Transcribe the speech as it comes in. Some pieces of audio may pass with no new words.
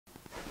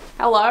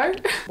Hello.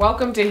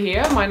 Welcome to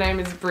here. My name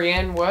is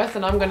Brienne Worth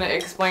and I'm going to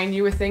explain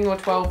you a thing or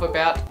 12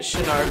 about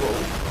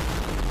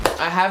Chernobyl.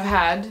 I have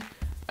had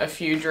a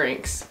few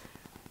drinks.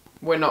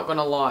 We're not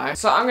gonna lie.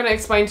 So I'm gonna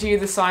explain to you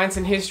the science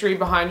and history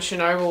behind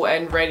Chernobyl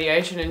and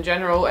radiation in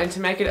general, and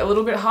to make it a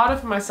little bit harder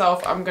for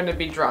myself, I'm gonna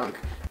be drunk,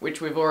 which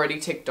we've already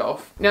ticked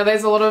off. Now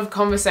there's a lot of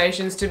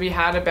conversations to be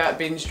had about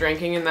binge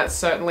drinking, and that's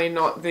certainly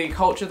not the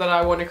culture that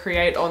I want to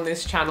create on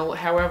this channel.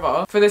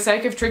 However, for the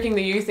sake of tricking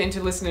the youth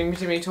into listening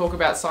to me talk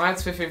about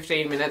science for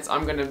 15 minutes,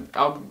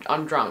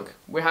 I'm drunk.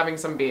 We're having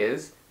some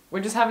beers. We're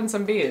just having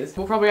some beers.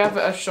 We'll probably have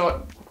a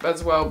shot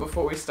as well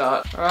before we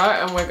start. Alright,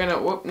 and we're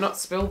gonna, not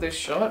spill this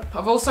shot.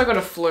 I've also got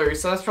a flu,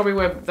 so that's probably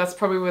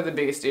where the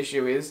biggest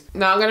issue is.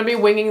 Now I'm gonna be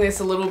winging this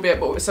a little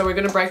bit, so we're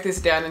gonna break this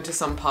down into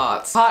some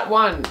parts. Part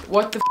 1,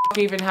 what the f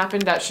even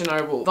happened at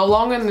Chernobyl? The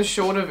long and the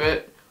short of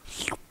it,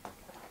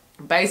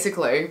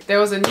 basically, there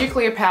was a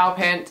nuclear power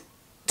plant.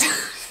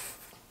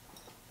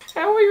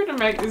 How are we gonna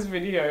make this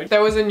video?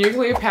 There was a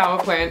nuclear power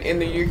plant in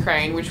the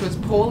Ukraine which was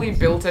poorly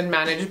built and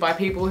managed by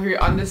people who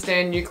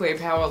understand nuclear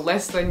power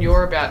less than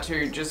you're about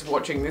to just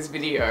watching this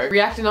video.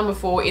 Reactor number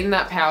 4 in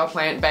that power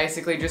plant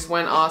basically just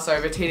went arse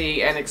over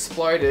titty and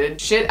exploded.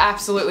 Shit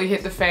absolutely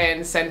hit the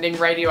fan, sending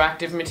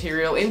radioactive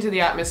material into the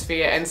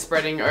atmosphere and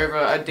spreading over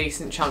a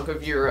decent chunk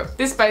of Europe.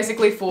 This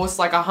basically forced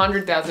like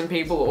 100,000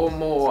 people or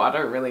more, I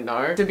don't really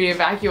know, to be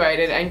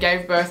evacuated, and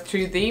gave birth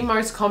to the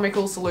most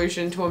comical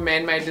solution to a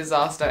man-made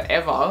disaster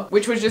ever,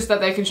 which was just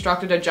that they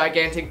constructed a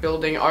gigantic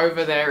building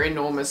over their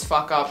enormous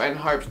fuck up and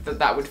hoped that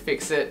that would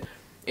fix it.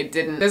 It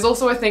didn't. There's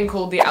also a thing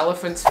called the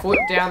elephant's foot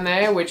down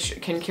there,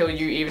 which can kill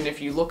you even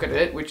if you look at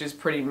it, which is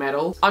pretty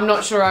metal. I'm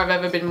not sure I've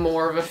ever been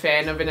more of a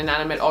fan of an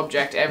inanimate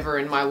object ever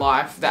in my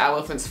life. The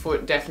elephant's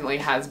foot definitely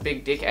has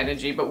big dick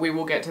energy, but we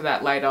will get to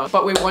that later.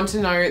 But we want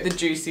to know the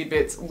juicy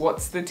bits.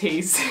 What's the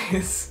tea,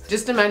 sis?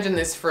 Just imagine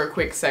this for a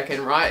quick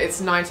second, right? It's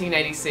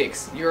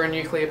 1986. You're a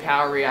nuclear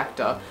power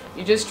reactor.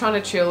 You're just trying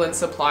to chill and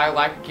supply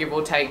like give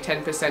or take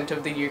 10%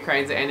 of the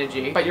Ukraine's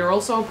energy. But you're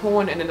also a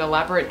pawn in an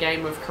elaborate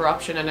game of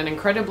corruption and an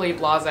incredibly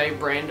blase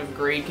brand of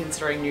greed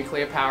considering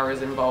nuclear power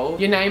is involved.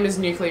 Your name is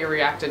nuclear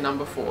reactor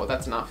number 4,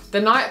 that's enough. The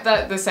night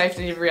that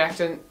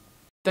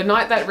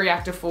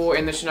reactor 4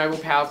 in the Chernobyl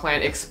power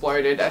plant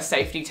exploded, a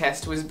safety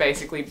test was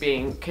basically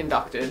being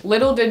conducted.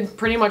 Little did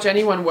pretty much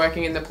anyone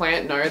working in the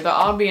plant know the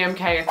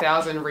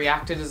RBMK-1000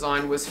 reactor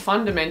design was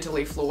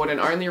fundamentally flawed and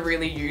only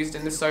really used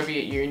in the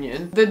Soviet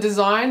Union. The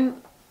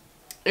design,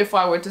 if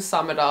I were to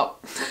sum it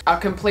up, a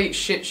complete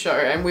shit show,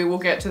 and we will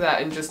get to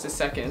that in just a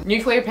second.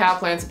 Nuclear power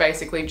plants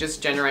basically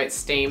just generate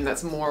steam.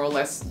 That's more or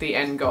less the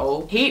end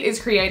goal. Heat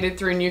is created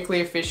through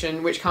nuclear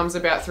fission, which comes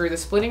about through the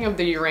splitting of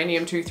the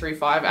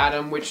uranium-235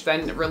 atom, which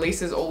then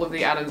releases all of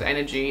the atom's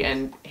energy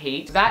and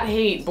heat. That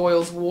heat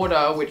boils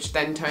water, which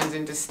then turns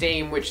into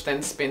steam, which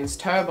then spins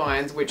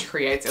turbines, which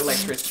creates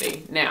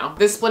electricity. Now,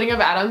 the splitting of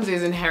atoms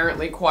is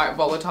inherently quite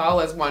volatile,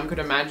 as one could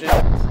imagine.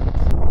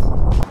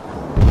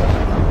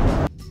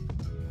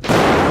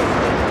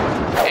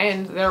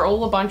 And they're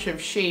all a bunch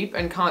of sheep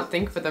and can't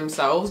think for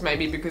themselves,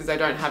 maybe because they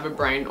don't have a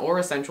brain or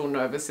a central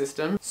nervous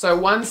system. So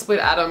one split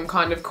atom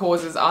kind of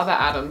causes other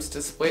atoms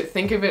to split.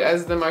 Think of it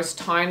as the most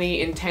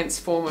tiny, intense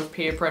form of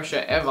peer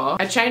pressure ever.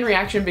 A chain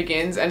reaction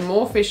begins, and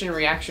more fission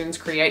reactions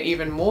create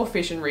even more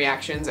fission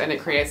reactions, and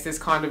it creates this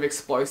kind of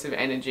explosive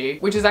energy,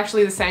 which is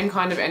actually the same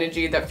kind of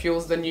energy that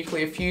fuels the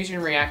nuclear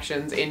fusion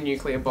reactions in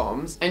nuclear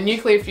bombs. And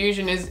nuclear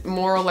fusion is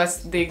more or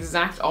less the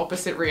exact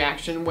opposite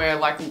reaction, where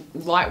like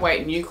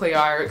lightweight nuclei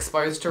are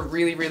exposed to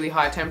really, really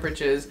high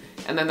temperatures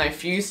and then they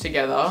fuse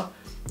together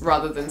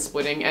rather than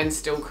splitting and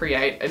still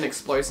create an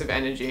explosive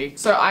energy.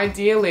 So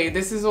ideally,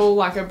 this is all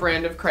like a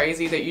brand of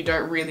crazy that you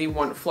don't really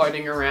want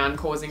floating around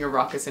causing a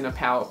ruckus in a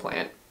power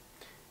plant.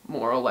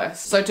 More or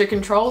less. So to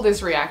control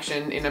this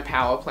reaction in a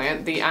power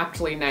plant, the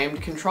aptly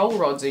named control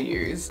rods are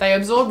used. They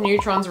absorb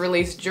neutrons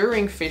released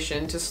during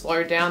fission to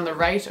slow down the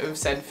rate of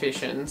said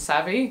fission.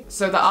 Savvy?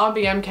 So the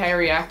RBMK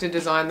reactor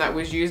design that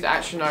was used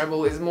at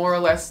Chernobyl is more or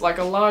less like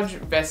a large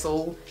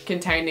vessel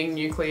containing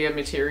nuclear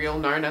material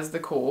known as the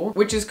core,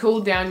 which is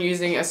cooled down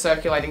using a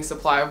circulating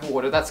supply of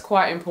water. That's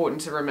quite important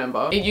to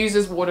remember. It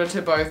uses water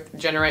to both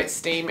generate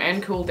steam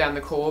and cool down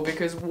the core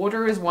because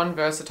water is one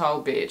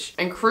versatile bitch.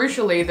 And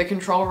crucially, the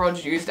control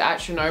rods used at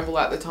Chernobyl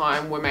at the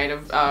time were made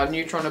of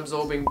neutron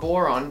absorbing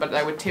boron, but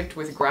they were tipped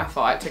with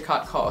graphite to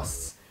cut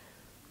costs.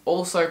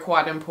 Also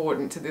quite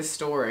important to this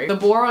story. The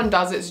boron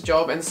does its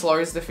job and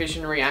slows the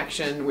fission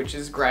reaction, which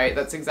is great.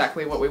 That's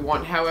exactly what we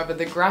want. However,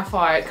 the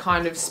graphite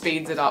kind of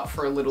speeds it up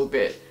for a little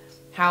bit.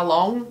 How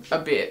long? A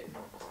bit.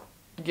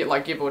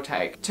 Give or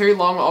take. Too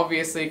long,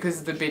 obviously,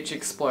 because the bitch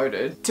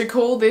exploded. To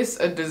call this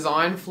a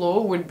design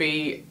flaw would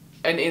be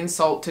an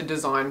insult to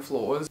design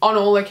flaws. On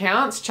all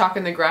accounts,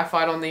 chucking the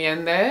graphite on the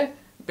end there,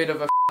 bit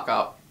of a fuck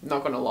up.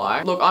 Not gonna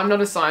lie. Look, I'm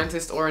not a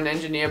scientist or an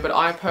engineer, but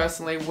I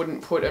personally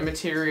wouldn't put a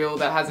material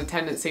that has a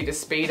tendency to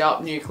speed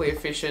up nuclear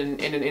fission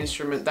in an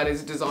instrument that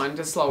is designed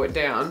to slow it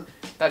down.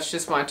 That's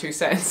just my 2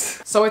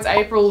 cents. So it's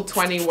April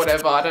 20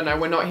 whatever, I don't know,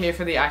 we're not here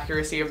for the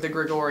accuracy of the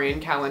Gregorian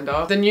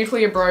calendar. The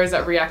nuclear bros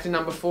at reactor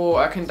number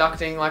 4 are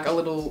conducting like a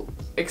little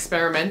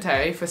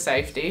experimente for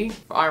safety,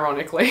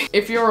 ironically.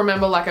 If you'll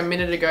remember, like a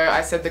minute ago,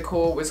 I said the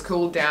core was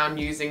cooled down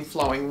using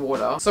flowing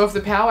water. So if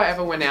the power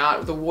ever went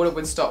out, the water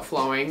would stop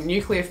flowing,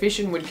 nuclear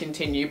fission would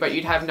continue, but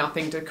you'd have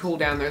nothing to cool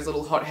down those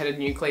little hot-headed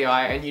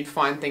nuclei, and you'd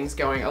find things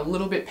going a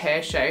little bit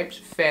pear-shaped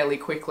fairly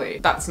quickly.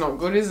 That's not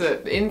good, is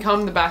it? In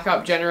come the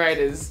backup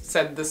generators,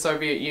 said the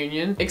Soviet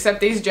Union. Except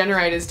these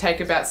generators take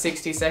about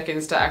 60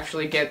 seconds to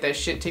actually get their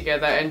shit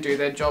together and do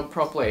their job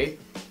properly.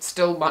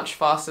 Still much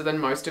faster than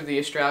most of the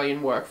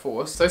Australian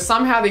workforce. So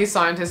somehow these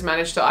scientists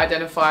managed to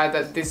identify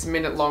that this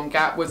minute-long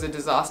gap was a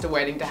disaster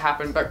waiting to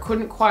happen, but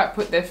couldn't quite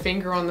put their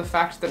finger on the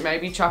fact that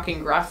maybe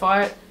chucking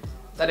graphite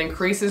that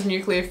increases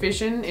nuclear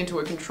fission into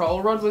a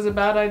control rod was a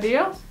bad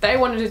idea. They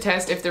wanted to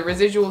test if the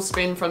residual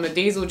spin from the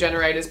diesel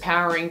generators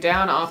powering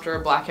down after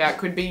a blackout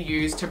could be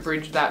used to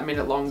bridge that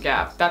minute-long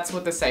gap. That's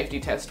what the safety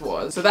test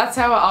was. So that's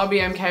how an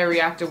RBMK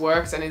reactor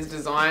works and is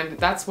designed.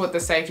 That's what the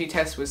safety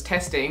test was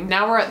testing.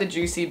 Now we're at the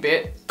juicy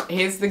bit.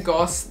 Here's the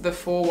GOS, the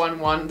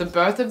 411, the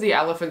birth of the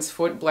elephant's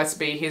foot, blessed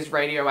be his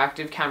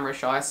radioactive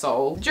camera-shy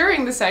soul.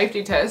 During the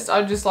safety test,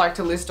 I'd just like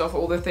to list off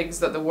all the things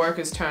that the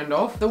workers turned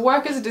off. The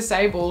workers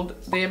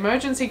disabled the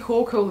emergency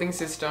core cooling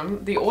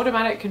system, the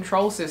automatic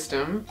control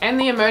system, and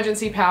the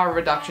emergency power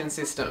reduction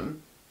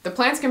system. The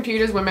plant's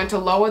computers were meant to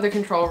lower the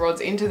control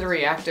rods into the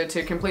reactor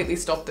to completely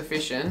stop the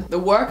fission. The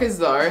workers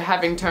though,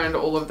 having turned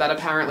all of that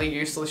apparently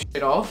useless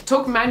shit off,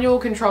 took manual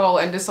control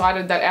and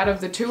decided that out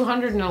of the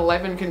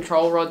 211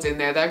 control rods in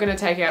there, they're going to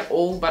take out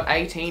all but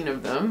 18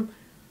 of them.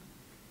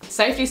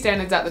 Safety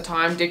standards at the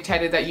time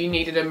dictated that you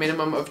needed a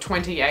minimum of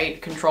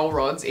 28 control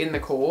rods in the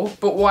core,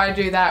 but why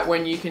do that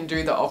when you can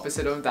do the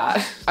opposite of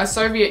that? A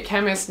Soviet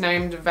chemist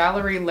named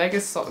Valery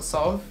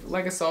Legasov,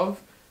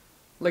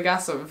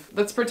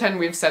 let's pretend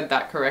we've said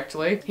that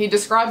correctly. He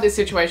described this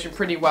situation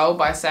pretty well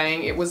by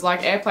saying it was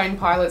like airplane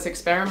pilots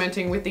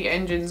experimenting with the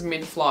engines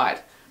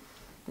mid-flight.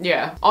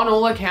 Yeah, on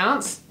all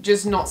accounts,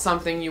 just not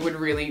something you would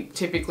really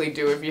typically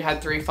do if you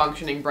had 3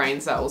 functioning brain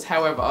cells.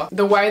 However,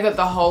 the way that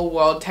the whole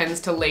world tends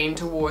to lean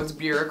towards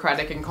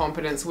bureaucratic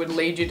incompetence would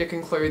lead you to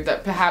conclude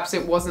that perhaps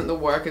it wasn't the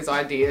workers'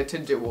 idea to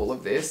do all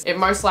of this. It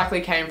most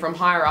likely came from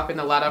higher up in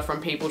the ladder,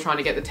 from people trying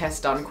to get the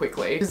test done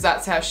quickly. Because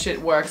that's how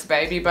shit works,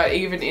 baby. But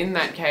even in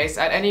that case,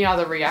 at any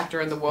other reactor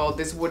in the world,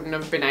 this wouldn't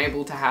have been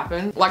able to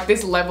happen. Like,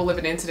 this level of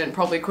an incident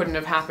probably couldn't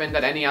have happened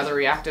at any other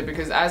reactor,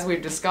 because as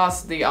we've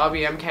discussed, the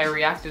RBMK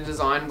reactor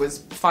design was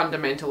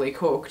fundamentally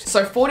cooked.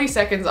 So 40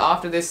 seconds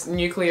after this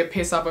nuclear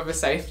piss up of a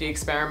safety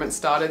experiment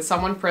started,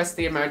 someone pressed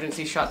the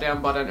emergency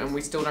shutdown button, and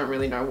we still don't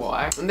really know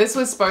why. And this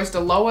was supposed to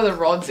lower the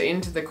rods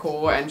into the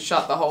core and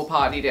shut the whole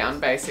party down,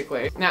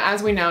 basically. Now,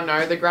 as we now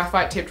know, the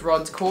graphite tipped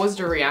rods caused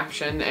a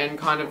reaction and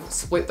kind of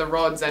split the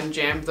rods and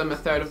jammed them a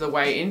third of the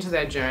way into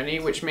their journey,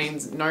 which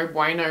means no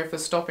bueno for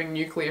stopping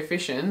nuclear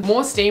fission.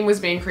 More steam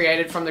was being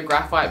created from the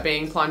graphite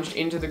being plunged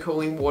into the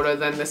cooling water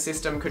than the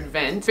system could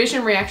vent.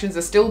 Fission reactions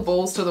are still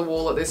balls to the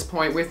wall at this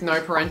point, with no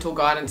parental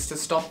guidance to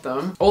stop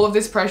them. All of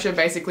this pressure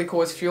basically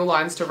caused fuel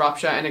lines to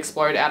rupture and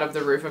explode out of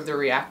the roof of the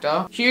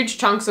reactor. Huge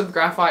chunks of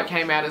graphite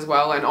came out as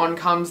well, and on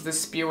comes the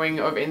spewing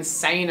of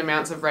insane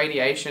amounts of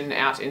radiation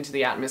out into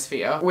the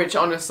atmosphere, which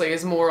honestly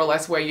is more or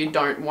less where you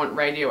don't want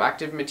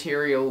radioactive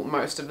material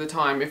most of the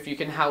time if you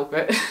can help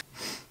it.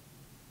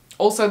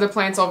 Also, the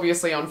plant's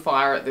obviously on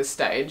fire at this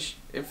stage,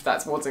 if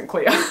that wasn't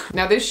clear.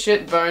 Now, this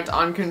shit burnt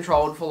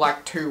uncontrolled for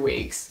like 2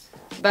 weeks.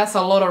 That's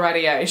a lot of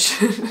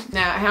radiation.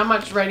 Now, how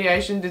much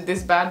radiation did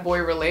this bad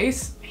boy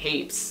release?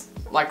 Heaps.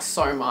 Like,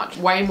 so much.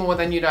 Way more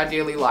than you'd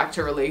ideally like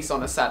to release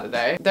on a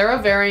Saturday. There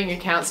are varying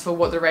accounts for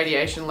what the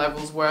radiation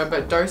levels were,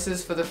 but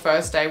doses for the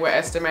first day were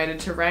estimated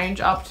to range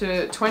up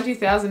to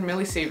 20,000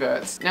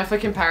 millisieverts. Now, for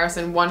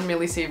comparison, 1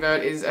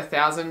 millisievert is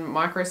 1,000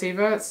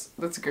 microsieverts.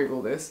 Let's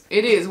Google this.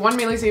 It is. 1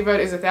 millisievert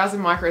is 1,000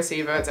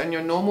 microsieverts, and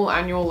your normal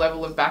annual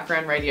level of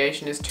background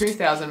radiation is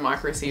 2,000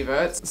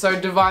 microsieverts. So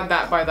divide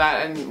that by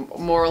that, and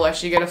more or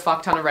less you get a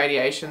fuck ton of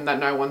radiation that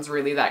no one's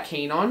really that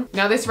keen on.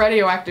 Now, this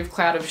radioactive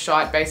cloud of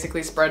shite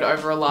basically spread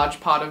over a large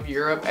part of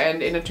Europe,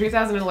 and in a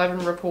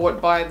 2011 report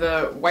by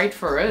the, wait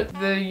for it,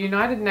 the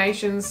United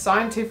Nations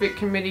Scientific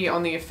Committee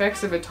on the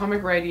Effects of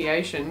Atomic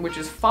Radiation, which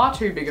is far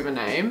too big of a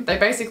name, they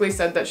basically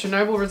said that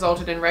Chernobyl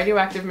resulted in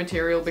radioactive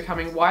material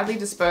becoming widely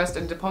dispersed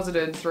and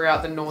deposited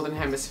throughout the northern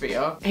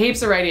hemisphere.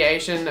 Heaps of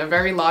radiation, a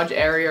very large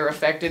area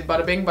affected,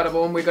 bada bing bada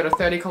boom, we got a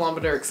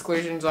 30-kilometer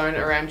exclusion zone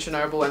around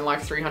Chernobyl, and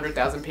like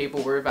 300,000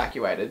 people were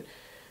evacuated.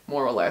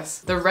 More or less.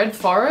 The Red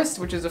Forest,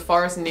 which is a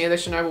forest near the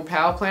Chernobyl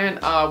power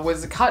plant,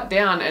 was cut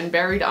down and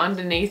buried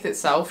underneath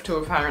itself to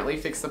apparently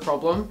fix the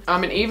problem.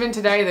 And even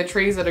today, the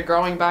trees that are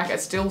growing back are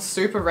still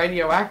super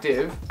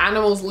radioactive.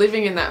 Animals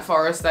living in that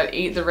forest that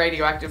eat the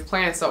radioactive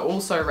plants are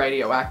also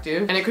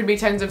radioactive, and it could be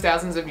tens of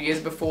thousands of years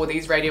before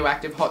these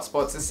radioactive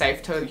hotspots are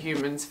safe to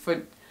humans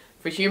for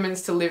for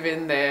humans to live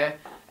in there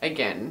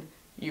again.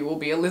 You will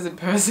be a lizard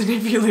person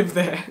if you live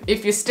there.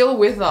 If you're still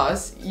with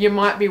us, you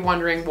might be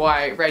wondering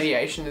why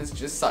radiation is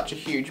just such a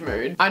huge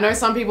mood. I know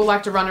some people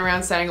like to run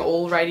around saying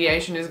all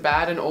radiation is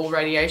bad and all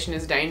radiation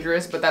is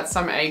dangerous, but that's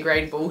some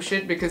A-grade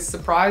bullshit because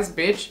surprise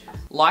bitch,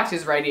 light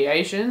is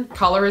radiation,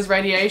 color is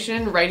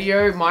radiation,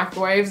 radio,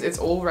 microwaves, it's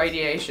all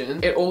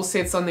radiation. It all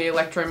sits on the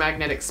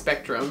electromagnetic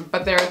spectrum.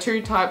 But there are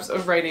two types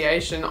of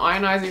radiation,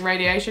 ionizing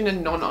radiation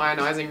and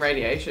non-ionizing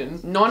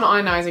radiation.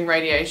 Non-ionizing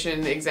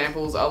radiation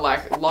examples are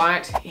like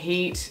light,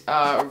 heat,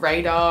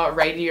 radar,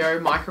 radio,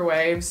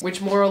 microwaves,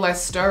 which more or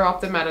less stir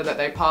up the matter that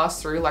they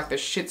pass through like the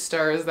shit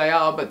stirrers they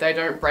are, but they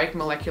don't break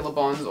molecular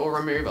bonds or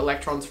remove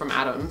electrons from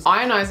atoms.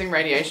 Ionizing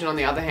radiation, on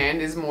the other hand,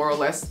 is more or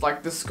less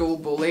like the school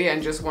bully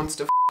and just wants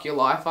to your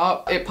life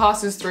up. It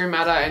passes through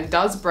matter and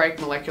does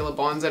break molecular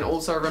bonds and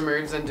also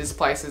removes and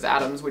displaces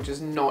atoms, which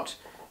is not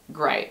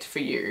great for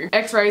you.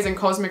 X-rays and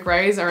cosmic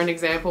rays are an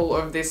example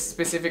of this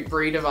specific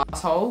breed of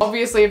asshole.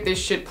 Obviously, if this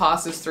shit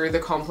passes through the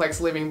complex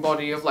living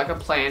body of like a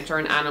plant or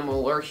an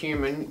animal or a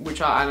human,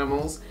 which are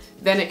animals,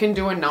 then it can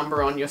do a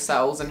number on your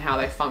cells and how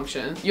they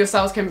function. Your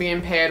cells can be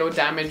impaired or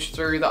damaged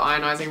through the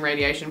ionizing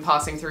radiation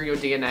passing through your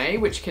DNA,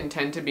 which can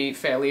tend to be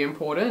fairly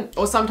important.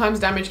 Or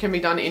sometimes damage can be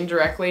done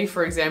indirectly,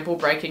 for example,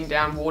 breaking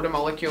down water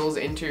molecules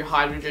into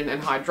hydrogen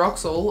and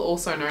hydroxyl,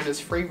 also known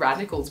as free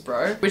radicals,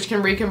 bro, which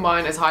can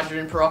recombine as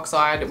hydrogen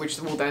peroxide, which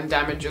will then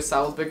damage your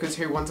cells because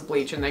who wants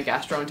bleach in their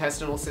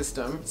gastrointestinal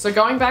system? So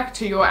going back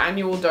to your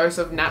annual dose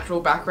of natural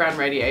background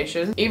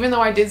radiation, even though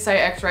I did say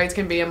X-rays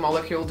can be a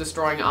molecule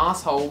destroying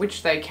asshole,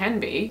 which they can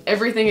be,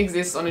 everything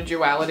exists on a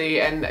duality,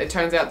 and it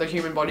turns out the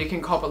human body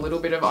can cop a little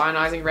bit of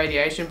ionizing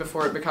radiation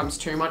before it becomes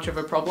too much of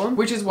a problem,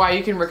 which is why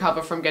you can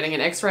recover from getting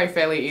an X-ray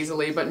fairly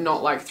easily, but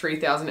not like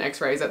 3,000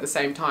 X-rays at the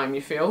same time, you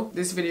feel?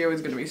 This video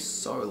is gonna be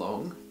so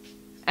long.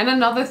 And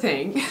another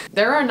thing,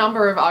 there are a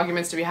number of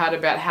arguments to be had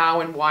about how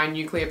and why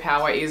nuclear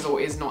power is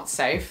or is not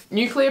safe.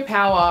 Nuclear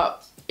power,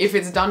 if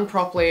it's done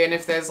properly and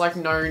if there's like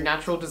no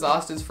natural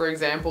disasters, for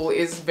example,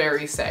 is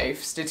very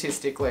safe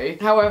statistically.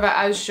 However,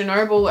 as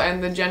Chernobyl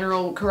and the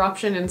general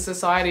corruption in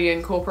society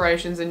and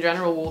corporations in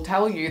general will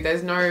tell you,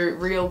 there's no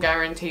real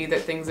guarantee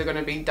that things are going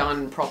to be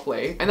done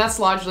properly. And that's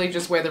largely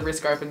just where the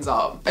risk opens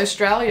up.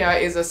 Australia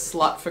is a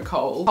slut for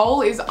coal.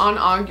 Coal is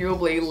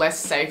unarguably less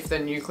safe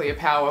than nuclear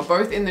power,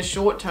 both in the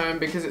short term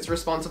because it's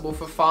responsible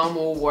for far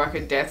more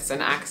worker deaths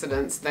and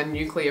accidents than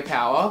nuclear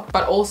power,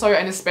 but also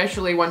and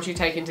especially once you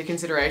take into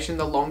consideration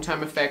the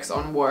long-term effects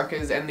on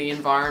workers and the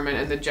environment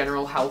and the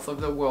general health of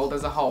the world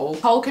as a whole.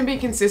 Coal can be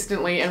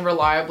consistently and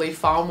reliably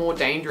far more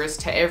dangerous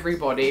to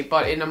everybody,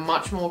 but in a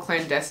much more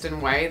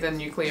clandestine way than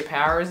nuclear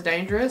power is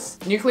dangerous.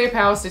 Nuclear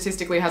power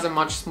statistically has a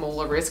much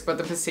smaller risk, but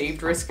the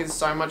perceived risk is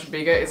so much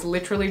bigger. It's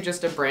literally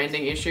just a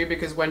branding issue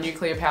because when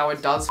nuclear power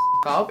does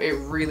up, it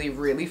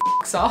really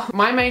f***s up.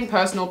 My main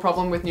personal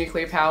problem with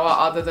nuclear power,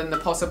 other than the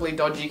possibly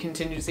dodgy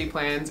contingency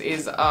plans,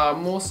 is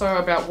more so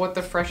about what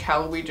the fresh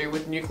hell we do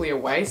with nuclear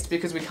waste,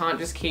 because we can't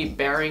just keep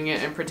burying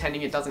it and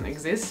pretending it doesn't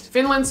exist.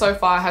 Finland so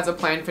far has a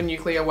plan for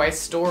nuclear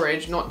waste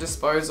storage, not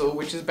disposal,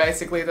 which is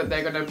basically that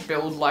they're going to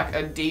build like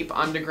a deep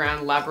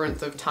underground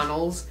labyrinth of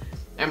tunnels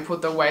and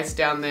put the waste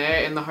down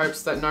there in the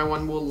hopes that no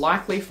one will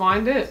likely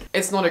find it.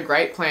 It's not a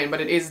great plan,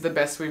 but it is the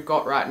best we've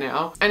got right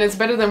now. And it's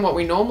better than what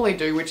we normally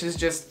do, which is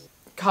just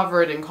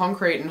cover it in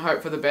concrete and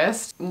hope for the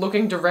best.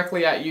 Looking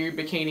directly at you,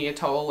 Bikini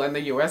Atoll and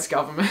the US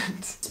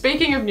government.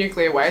 Speaking of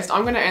nuclear waste,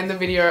 I'm going to end the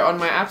video on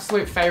my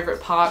absolute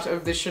favourite part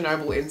of the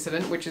Chernobyl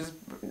incident, which is,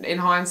 in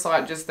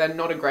hindsight, just then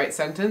not a great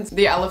sentence.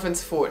 The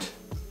elephant's foot.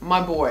 My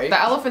boy.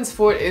 The elephant's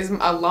foot is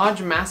a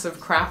large mass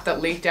of crap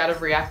that leaked out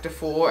of reactor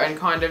 4 and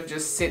kind of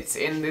just sits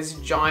in this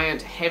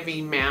giant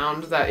heavy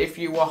mound that if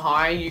you were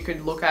high you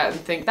could look at and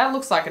think that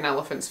looks like an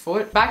elephant's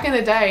foot. Back in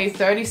the day,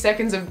 30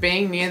 seconds of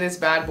being near this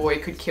bad boy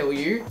could kill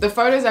you. The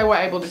photos they were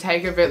able to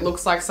take of it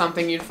looks like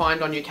something you'd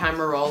find on your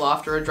camera roll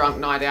after a drunk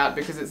night out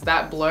because it's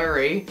that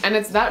blurry. And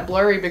it's that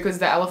blurry because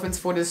the elephant's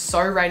foot is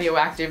so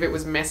radioactive it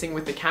was messing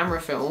with the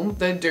camera film.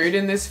 The dude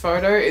in this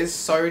photo is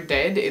so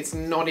dead, it's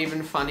not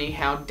even funny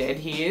how dead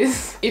he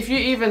is. If you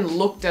even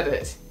looked at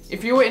it,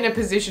 if you were in a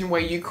position where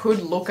you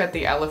could look at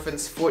the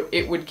elephant's foot,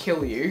 it would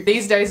kill you.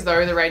 These days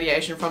though, the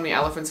radiation from the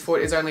elephant's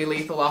foot is only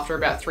lethal after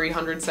about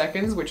 300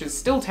 seconds, which is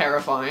still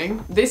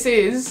terrifying. This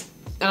is,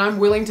 and I'm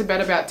willing to bet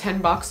about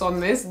 10 bucks on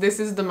this, this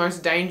is the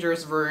most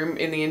dangerous room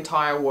in the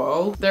entire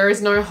world. There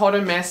is no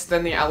hotter mess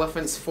than the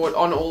elephant's foot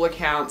on all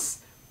accounts.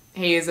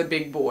 He is a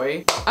big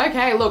boy.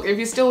 Okay, look, if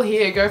you're still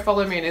here, go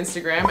follow me on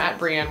Instagram at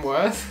Brienne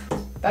Worth.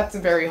 That's a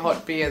very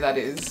hot beer, that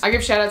is. I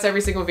give shoutouts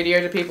every single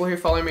video to people who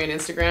follow me on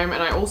Instagram,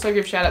 and I also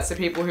give shoutouts to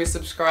people who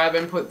subscribe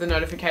and put the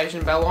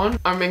notification bell on.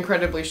 I'm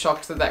incredibly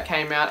shocked that that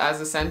came out as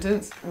a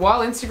sentence. While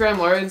Instagram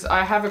loads,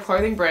 I have a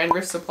clothing brand,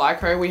 Rift Supply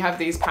Co. We have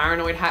these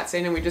paranoid hats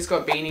in and we just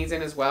got beanies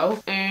in as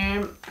well.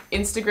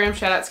 Instagram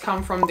shoutouts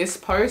come from this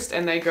post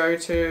and they go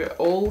to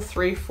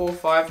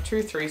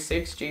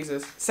all345236,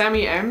 Jesus.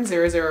 Sammy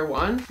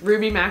M001,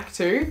 Ruby Mac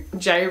 2,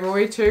 J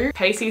Roy 2,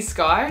 Pacey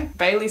Sky,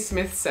 Bailey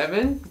Smith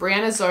 7,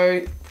 Brianna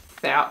Zoe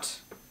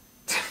Thout.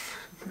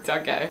 It's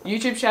okay.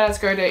 YouTube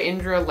shoutouts go to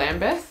Indra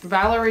Lambeth,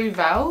 Valerie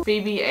Val,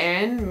 Phoebe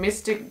Ann,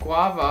 Mystic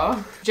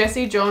Guava,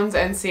 Jessie Johns,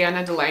 and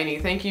Sienna Delaney.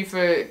 Thank you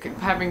for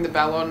having the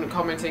bell on,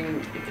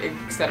 commenting,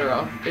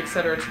 etc.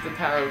 etc. to the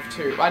power of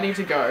 2. I need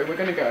to go. We're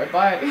gonna go.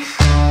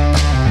 Bye.